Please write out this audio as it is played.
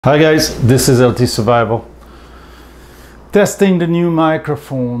Hi guys, this is LT Survival. Testing the new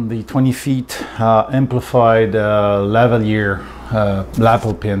microphone, the 20 feet amplified lavalier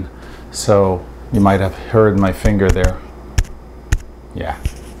lapel pin. So you might have heard my finger there. Yeah,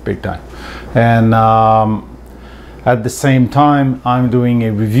 big time. And at the same time, I'm doing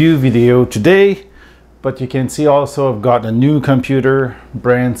a review video today. But you can see also I've got a new computer,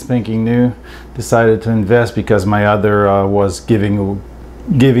 brand spanking new. Decided to invest because my other was giving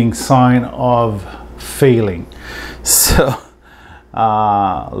sign of failing. So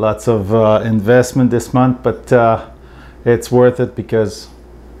lots of investment this month, but it's worth it because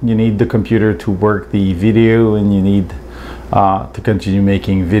you need the computer to work the video and you need to continue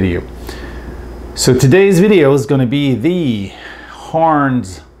making video. So today's video is going to be the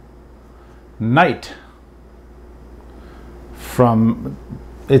Harnds Knight from,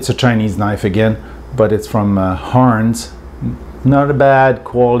 it's a Chinese knife again, but it's from Harnds. Not a bad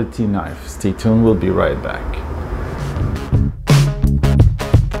quality knife. Stay tuned, we'll be right back.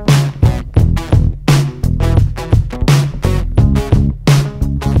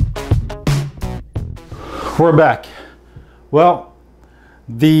 We're back. Well,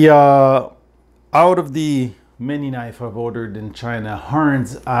 the out of the mini knife I've ordered in China,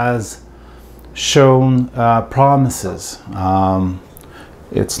 Harnds has shown promises.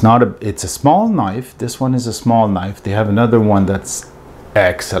 It's a small knife. This one is a small knife. They have another one that's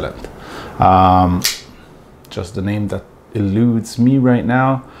excellent. Just the name that eludes me right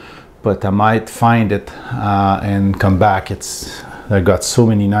now, but I might find it and come back. I've got so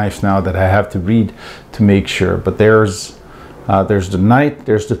many knives now that I have to read to make sure. But there's the Knight,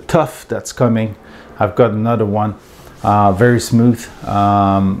 there's the Tough that's coming. I've got another one, very smooth.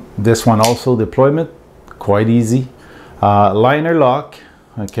 This one also deployment, quite easy. Liner lock.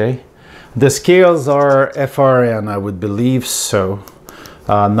 Okay, the scales are FRN, I would believe so,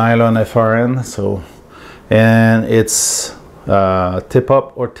 nylon FRN. So, and it's tip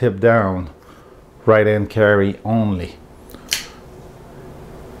up or tip down, right hand carry only.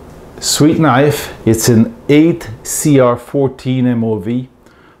 Sweet knife. It's an 8 CR14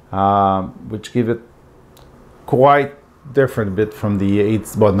 MOV, which give it quite different bit from the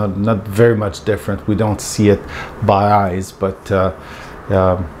 8s, but not very much different. We don't see it by eyes, but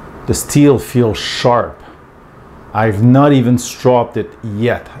the steel feels sharp. I've not even stropped it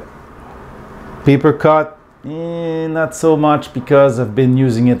yet. Paper cut, not so much because I've been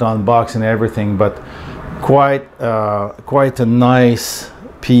using it on box and everything, but quite a nice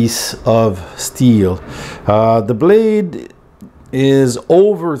piece of steel. The blade is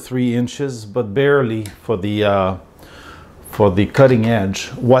over 3 inches, but barely for the cutting edge.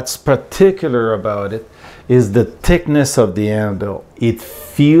 What's particular about it is the thickness of the handle. It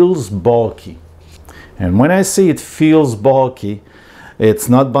feels bulky, and when I say it feels bulky, it's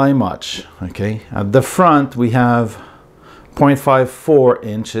not by much. Okay, at the front we have 0.54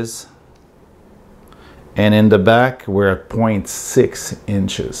 inches, and in the back we're at 0.6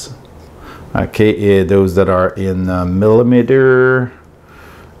 inches. Okay, those that are in millimeter,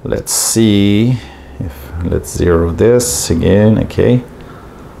 let's see if, let's zero this again. Okay,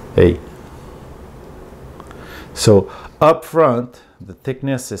 hey, so up front the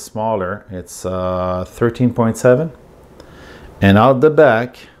thickness is smaller, it's 13.7, and out the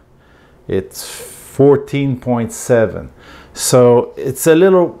back it's 14.7. so it's a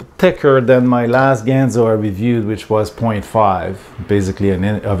little thicker than my last Ganzo I reviewed, which was 0.5, basically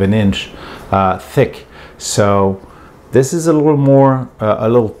of an inch thick. So this is a little more, a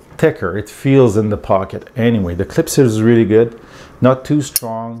little thicker. It feels in the pocket. Anyway, the clips is really good, not too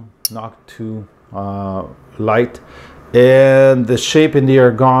strong, not too light, and the shape and the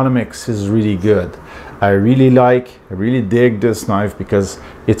ergonomics is really good. I really dig this knife because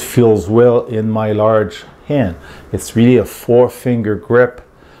it feels well in my large hand. It's really a 4-finger grip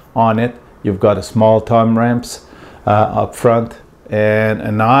on it. You've got a small thumb ramps up front and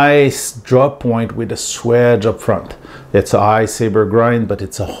a nice drop point with a swedge up front. It's a high saber grind, but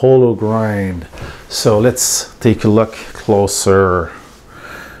it's a hollow grind. So let's take a look closer.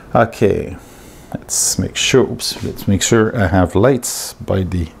 Okay, let's make sure I have lights by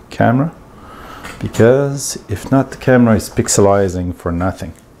the camera, because if not, the camera is pixelizing for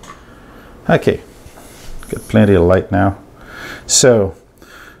nothing. Okay, got plenty of light now. So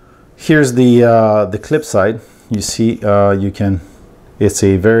here's the clip side. You see, it's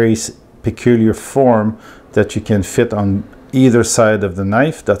a very peculiar form that you can fit on either side of the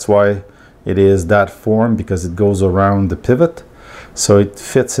knife. That's why it is that form, because it goes around the pivot, so it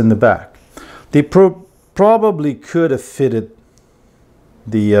fits in the back. They probably could have fitted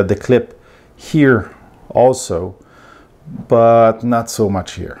the clip here also, but not so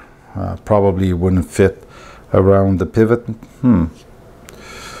much here. Probably wouldn't fit around the pivot.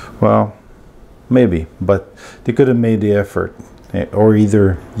 Well, maybe, but they could have made the effort or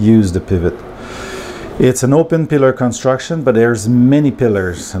either use the pivot. It's an open pillar construction, but there's many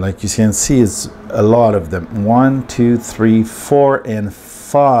pillars. Like you can see, it's a lot of them. 1, 2, 3, 4, and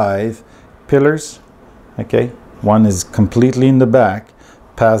 5 pillars. Okay, one is completely in the back,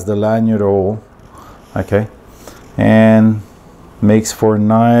 past the lanyard hole. Okay, and makes for a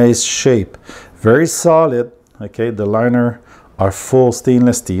nice shape, very solid. Okay, the liner are full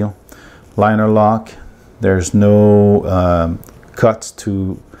stainless steel, liner lock. There's no cuts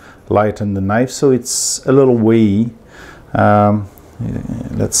to lighten the knife, so it's a little weighty.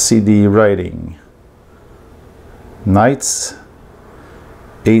 Let's see the writing. Knights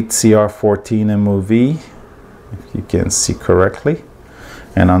 8CR14 MOV, if you can see correctly.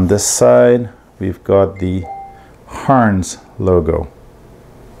 And on this side we've got the Harnds logo.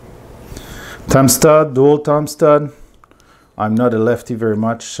 Thumb stud, dual thumb stud. I'm not a lefty very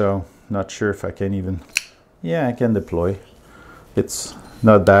much, so not sure if I can even, yeah, I can deploy. It's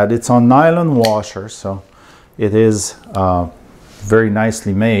not bad. It's on nylon washer, so it is very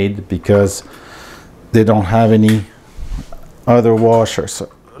nicely made because they don't have any other washer.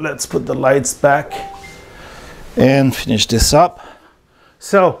 So let's put the lights back and finish this up.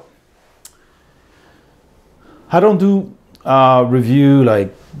 So I don't do review,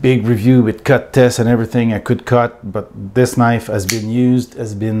 like big review with cut tests and everything I could cut, but this knife has been used,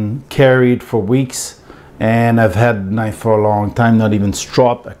 has been carried for weeks, and I've had the knife for a long time, not even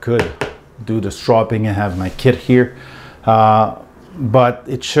stropped. I could do the stropping and have my kit here, but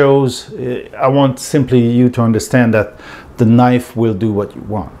it shows, I want simply you to understand that the knife will do what you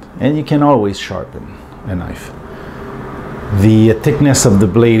want, and you can always sharpen a knife. The thickness of the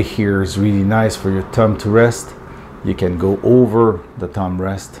blade here is really nice for your thumb to rest. You can go over the thumb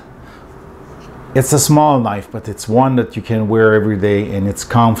rest. It's a small knife, but it's one that you can wear every day, and it's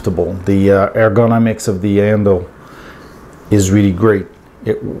comfortable. The ergonomics of the handle is really great.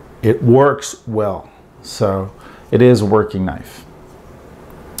 It works well, so it is a working knife.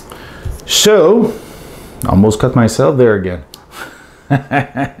 So, almost cut myself there again.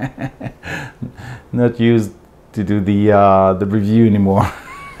 Not used to do the review anymore.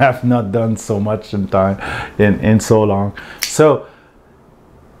 I've not done so much in time in so long. So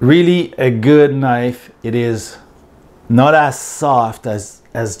really a good knife. It is not as soft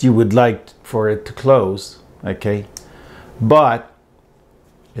as you would like for it to close, okay, but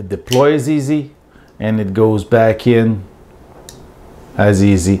it deploys easy and it goes back in as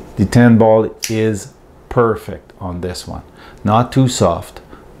easy. The 10 ball is perfect on this one, not too soft,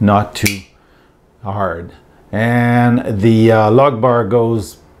 not too hard, and the lug bar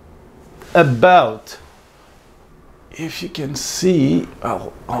goes about, if you can see,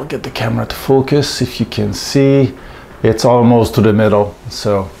 I'll get the camera to focus. If you can see, it's almost to the middle,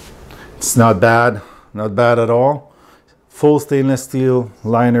 so it's not bad at all. Full stainless steel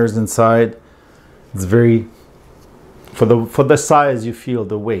liners inside. It's very, for the size, you feel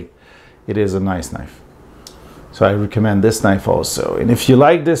the weight. It is a nice knife, so I recommend this knife also. And if you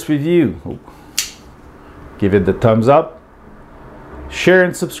like this review, give it the thumbs up, share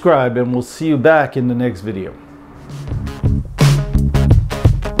and subscribe, and we'll see you back in the next video.